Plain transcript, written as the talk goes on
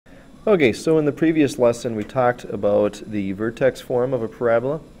Okay, so in the previous lesson we talked about the vertex form of a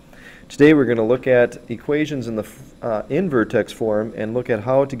parabola. Today we're going to look at equations in the vertex form and look at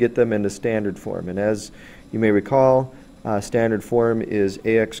how to get them into standard form. And as you may recall, standard form is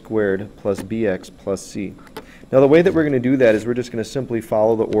ax squared plus bx plus c. Now the way that we're going to do that is we're just going to simply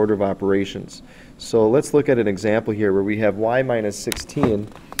follow the order of operations. So let's look at an example here where we have y minus 16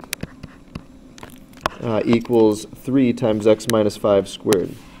 equals 3 times x minus 5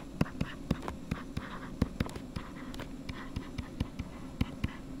 squared.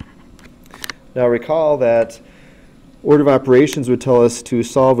 Now recall that order of operations would tell us to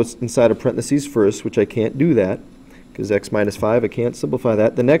solve what's inside of parentheses first, which I can't do that because x minus 5, I can't simplify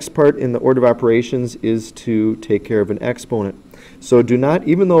that. The next part in the order of operations is to take care of an exponent. So do not,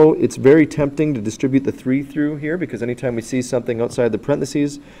 even though it's very tempting to distribute the 3 through here, because anytime we see something outside the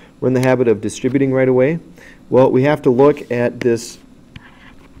parentheses, we're in the habit of distributing right away. Well, we have to look at this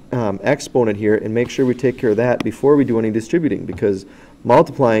exponent here and make sure we take care of that before we do any distributing, because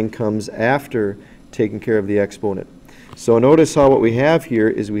multiplying comes after taking care of the exponent. So notice how what we have here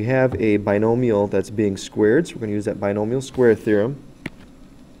is we have a binomial that's being squared. So we're going to use that binomial square theorem,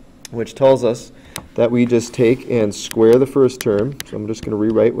 which tells us that we just take and square the first term. So I'm just going to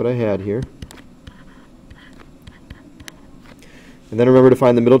rewrite what I had here. And then remember to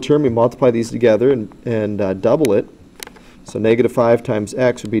find the middle term. We multiply these together and double it. So negative 5 times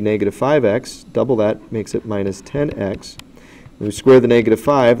x would be negative 5x. Double that makes it minus 10x. When we square the negative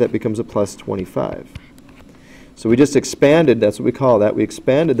 5, that becomes a plus 25. So we just expanded, that's what we call that. We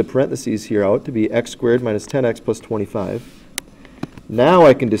expanded the parentheses here out to be x squared minus 10x plus 25. Now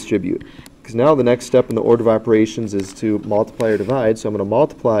I can distribute, because now the next step in the order of operations is to multiply or divide. So I'm going to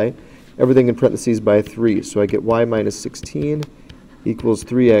multiply everything in parentheses by 3. So I get y minus 16 equals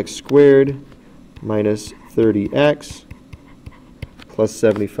 3x squared minus 30x plus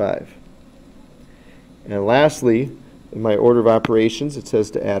 75. And lastly, in my order of operations, it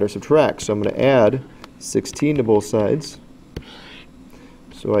says to add or subtract. So I'm going to add 16 to both sides.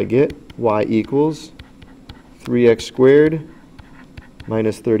 So I get y equals 3x squared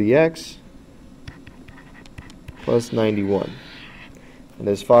minus 30x plus 91. And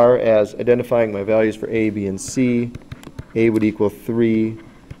as far as identifying my values for a, b, and c, a would equal 3,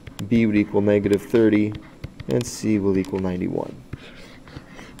 b would equal negative 30, and c will equal 91.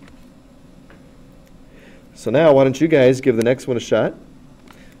 So now, why don't you guys give the next one a shot?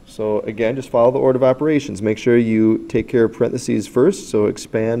 So again, just follow the order of operations. Make sure you take care of parentheses first, so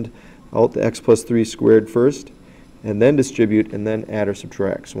expand out the x plus 3 squared first, and then distribute, and then add or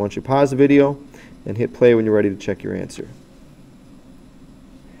subtract. So why don't you pause the video and hit play when you're ready to check your answer.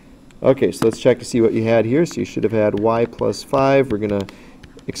 Okay, so let's check to see what you had here. So you should have had y plus 5. We're going to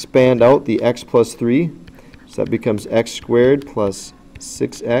expand out the x plus 3. So that becomes x squared plus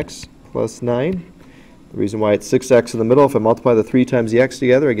 6x plus 9. The reason why it's 6x in the middle, if I multiply the 3 times the x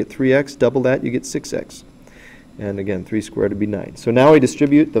together, I get 3x. Double that, you get 6x. And again, 3 squared would be 9. So now I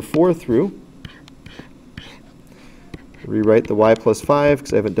distribute the 4 through. Rewrite the y plus 5,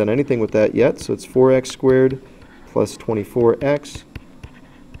 because I haven't done anything with that yet. So it's 4x squared plus 24x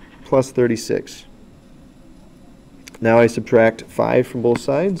plus 36. Now I subtract 5 from both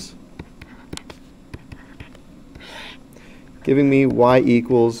sides, giving me y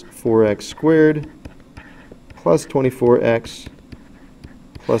equals 4x squared plus 24x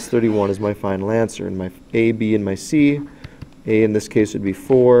plus 31 is my final answer. And my a, b, and my c, a in this case would be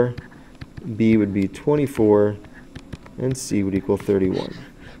 4, b would be 24, and c would equal 31.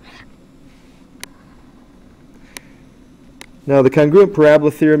 Now the congruent parabola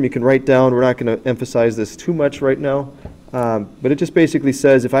theorem you can write down. We're not going to emphasize this too much right now, but it just basically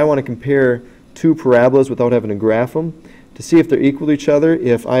says if I want to compare two parabolas without having to graph them, to see if they're equal to each other,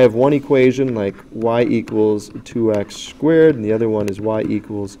 if I have one equation like y equals 2x squared and the other one is y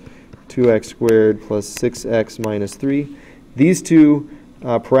equals 2x squared plus 6x minus 3, these two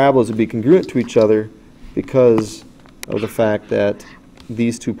parabolas would be congruent to each other because of the fact that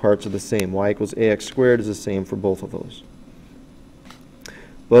these two parts are the same. Y equals ax squared is the same for both of those.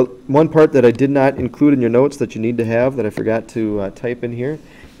 Well, one part that I did not include in your notes that you need to have that I forgot to type in here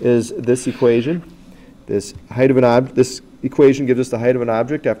is this equation. This equation gives us the height of an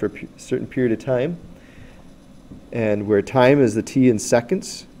object after a certain period of time, and where time is the t in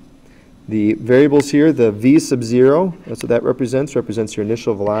seconds. The variables here, the v sub 0, that's what that represents your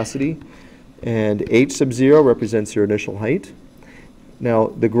initial velocity, and h sub 0 represents your initial height. Now,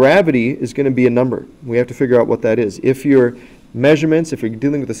 the gravity is going to be a number. We have to figure out what that is. If your measurements, if you're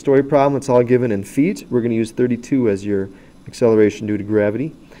dealing with a story problem, it's all given in feet, we're going to use 32 as your acceleration due to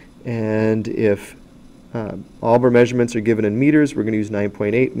gravity. And if all of our measurements are given in meters. We're going to use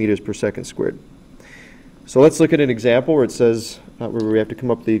 9.8 meters per second squared. So let's look at an example where it says, where we have to come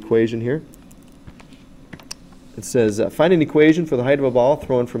up with the equation here. It says, find an equation for the height of a ball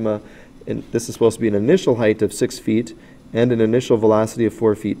thrown from this is supposed to be an initial height of 6 feet and an initial velocity of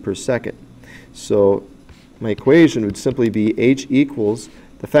 4 feet per second. So my equation would simply be h equals,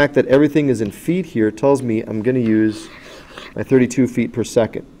 the fact that everything is in feet here tells me I'm going to use my 32 feet per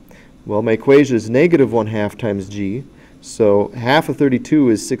second. Well, my equation is -1/2 times g, so half of 32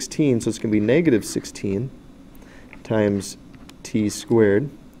 is 16, so it's going to be -16 times t squared,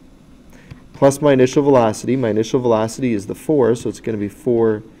 plus my initial velocity. My initial velocity is the 4, so it's going to be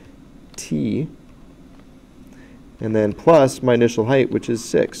 4t, and then plus my initial height, which is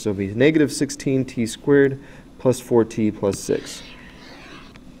 6. So it'll be -16t squared plus 4t plus 6.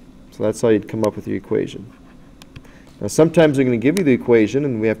 So that's how you'd come up with your equation. Now sometimes they're going to give you the equation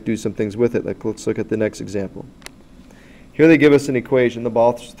and we have to do some things with it. Like, let's look at the next example. Here they give us an equation. A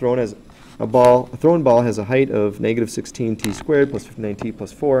thrown ball has a height of -16t squared plus 59t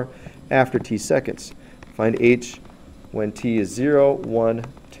plus 4 after t seconds. Find h when t is 0, 1,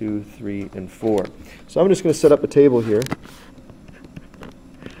 2, 3, and 4. So I'm just going to set up a table here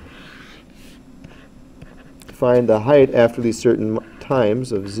to find the height after these certain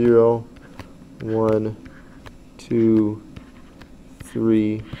times of 0, 1, 2,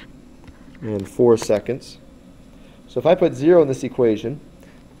 3, and 4 seconds. So if I put 0 in this equation,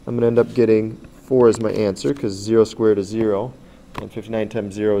 I'm going to end up getting 4 as my answer, because 0 squared is 0, and 59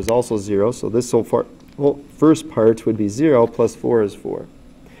 times 0 is also 0. So this whole first part would be 0 plus 4 is 4.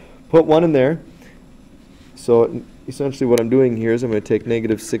 Put 1 in there. So essentially what I'm doing here is I'm going to take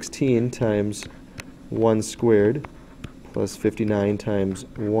 -16 times 1 squared plus 59 times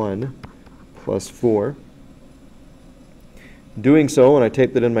 1 plus 4. Doing so, when I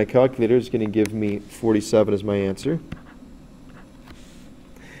type that in my calculator, it's going to give me 47 as my answer.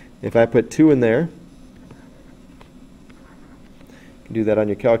 If I put 2 in there, you can do that on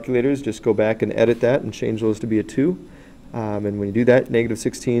your calculators. Just go back and edit that and change those to be a 2. And when you do that,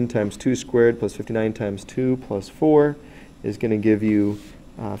 -16 times 2 squared plus 59 times 2 plus 4 is going to give you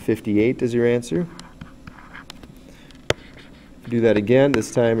 58 as your answer. Do that again.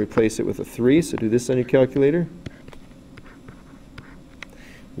 This time replace it with a 3. So do this on your calculator.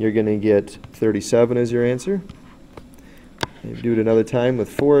 You're going to get 37 as your answer. And if you do it another time with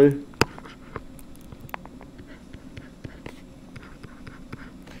 4,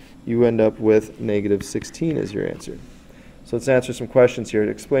 you end up with -16 as your answer. So let's answer some questions here.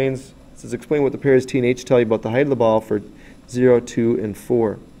 It says explain what the pairs t and h tell you about the height of the ball for 0, 2, and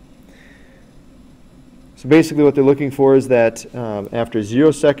 4. So basically what they're looking for is that after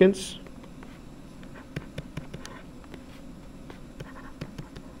 0 seconds,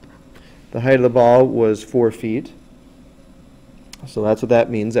 the height of the ball was 4 feet. So that's what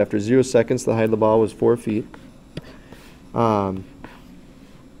that means. After 0 seconds, the height of the ball was 4 feet.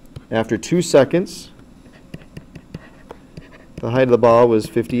 After 2 seconds, the height of the ball was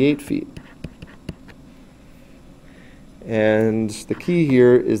 58 feet. And the key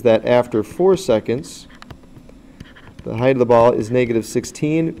here is that after 4 seconds, the height of the ball is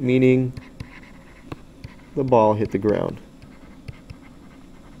 -16, meaning the ball hit the ground.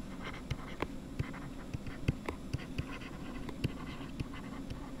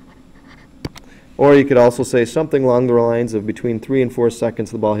 Or you could also say something along the lines of between 3 and 4 seconds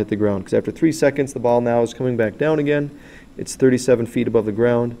the ball hit the ground. Because after 3 seconds the ball now is coming back down again. It's 37 feet above the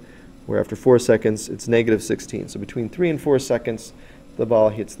ground. Where after 4 seconds it's -16. So between 3 and 4 seconds the ball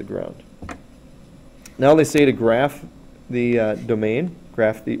hits the ground. Now they say to graph the domain,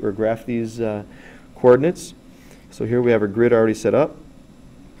 graph these coordinates. So here we have our grid already set up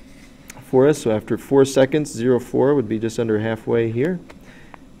for us. So after 4 seconds, 0, 4 would be just under halfway here.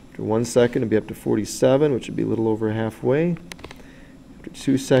 After 1 second, it'd be up to 47, which would be a little over halfway. After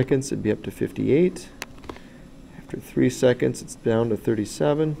 2 seconds, it'd be up to 58. After 3 seconds, it's down to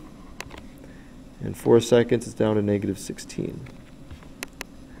 37. And 4 seconds, it's down to -16.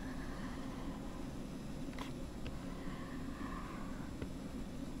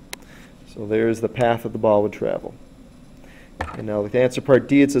 So there's the path that the ball would travel. And now the answer part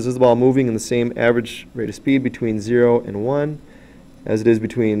D, it says, is the ball moving in the same average rate of speed between 0 and 1 as it is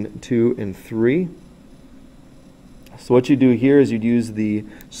between 2 and 3? So what you do here is you'd use the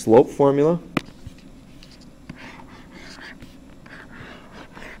slope formula.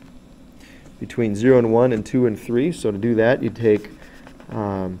 Between 0 and 1 and 2 and 3. So to do that, you'd take,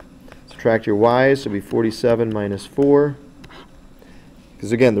 subtract your y's, so it'd be 47 minus 4.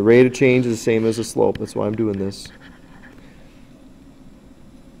 Because again, the rate of change is the same as the slope. That's why I'm doing this.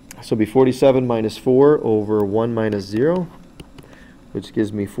 So So it'll be 47 minus 4 over 1 minus 0, which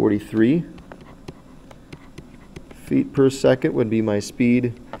gives me 43 feet per second would be my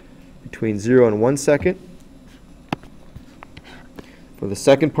speed between 0 and 1 second. For the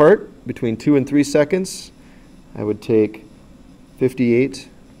second part, between 2 and 3 seconds, I would take 58.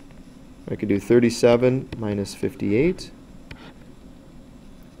 I could do 37 minus 58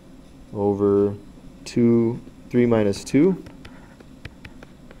 over 3 minus 2.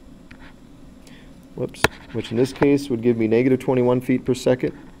 Whoops, which in this case would give me negative 21 feet per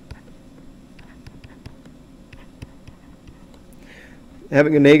second.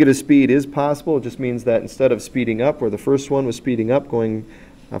 Having a negative speed is possible. It just means that instead of speeding up, where the first one was speeding up, going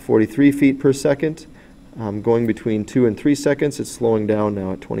 43 feet per second, going between 2 and 3 seconds, it's slowing down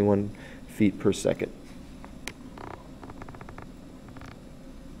now at 21 feet per second.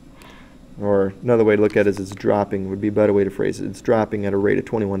 Or another way to look at it is it's dropping, would be a better way to phrase it. It's dropping at a rate of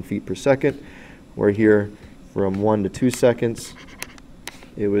 21 feet per second, where here from 1 to 2 seconds,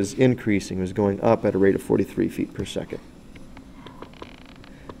 it was increasing, it was going up at a rate of 43 feet per second.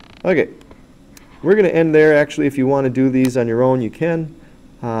 Okay, we're going to end there. Actually, if you want to do these on your own, you can.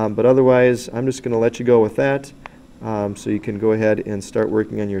 But otherwise, I'm just going to let you go with that so you can go ahead and start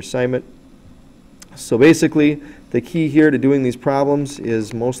working on your assignment. So basically, the key here to doing these problems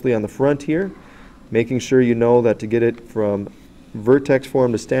is mostly on the front here, making sure you know that to get it from vertex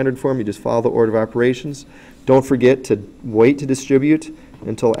form to standard form, you just follow the order of operations. Don't forget to wait to distribute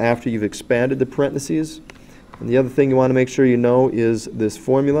until after you've expanded the parentheses. And the other thing you want to make sure you know is this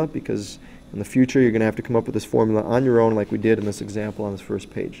formula, because in the future you're going to have to come up with this formula on your own like we did in this example on this first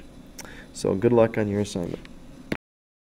page. So good luck on your assignment.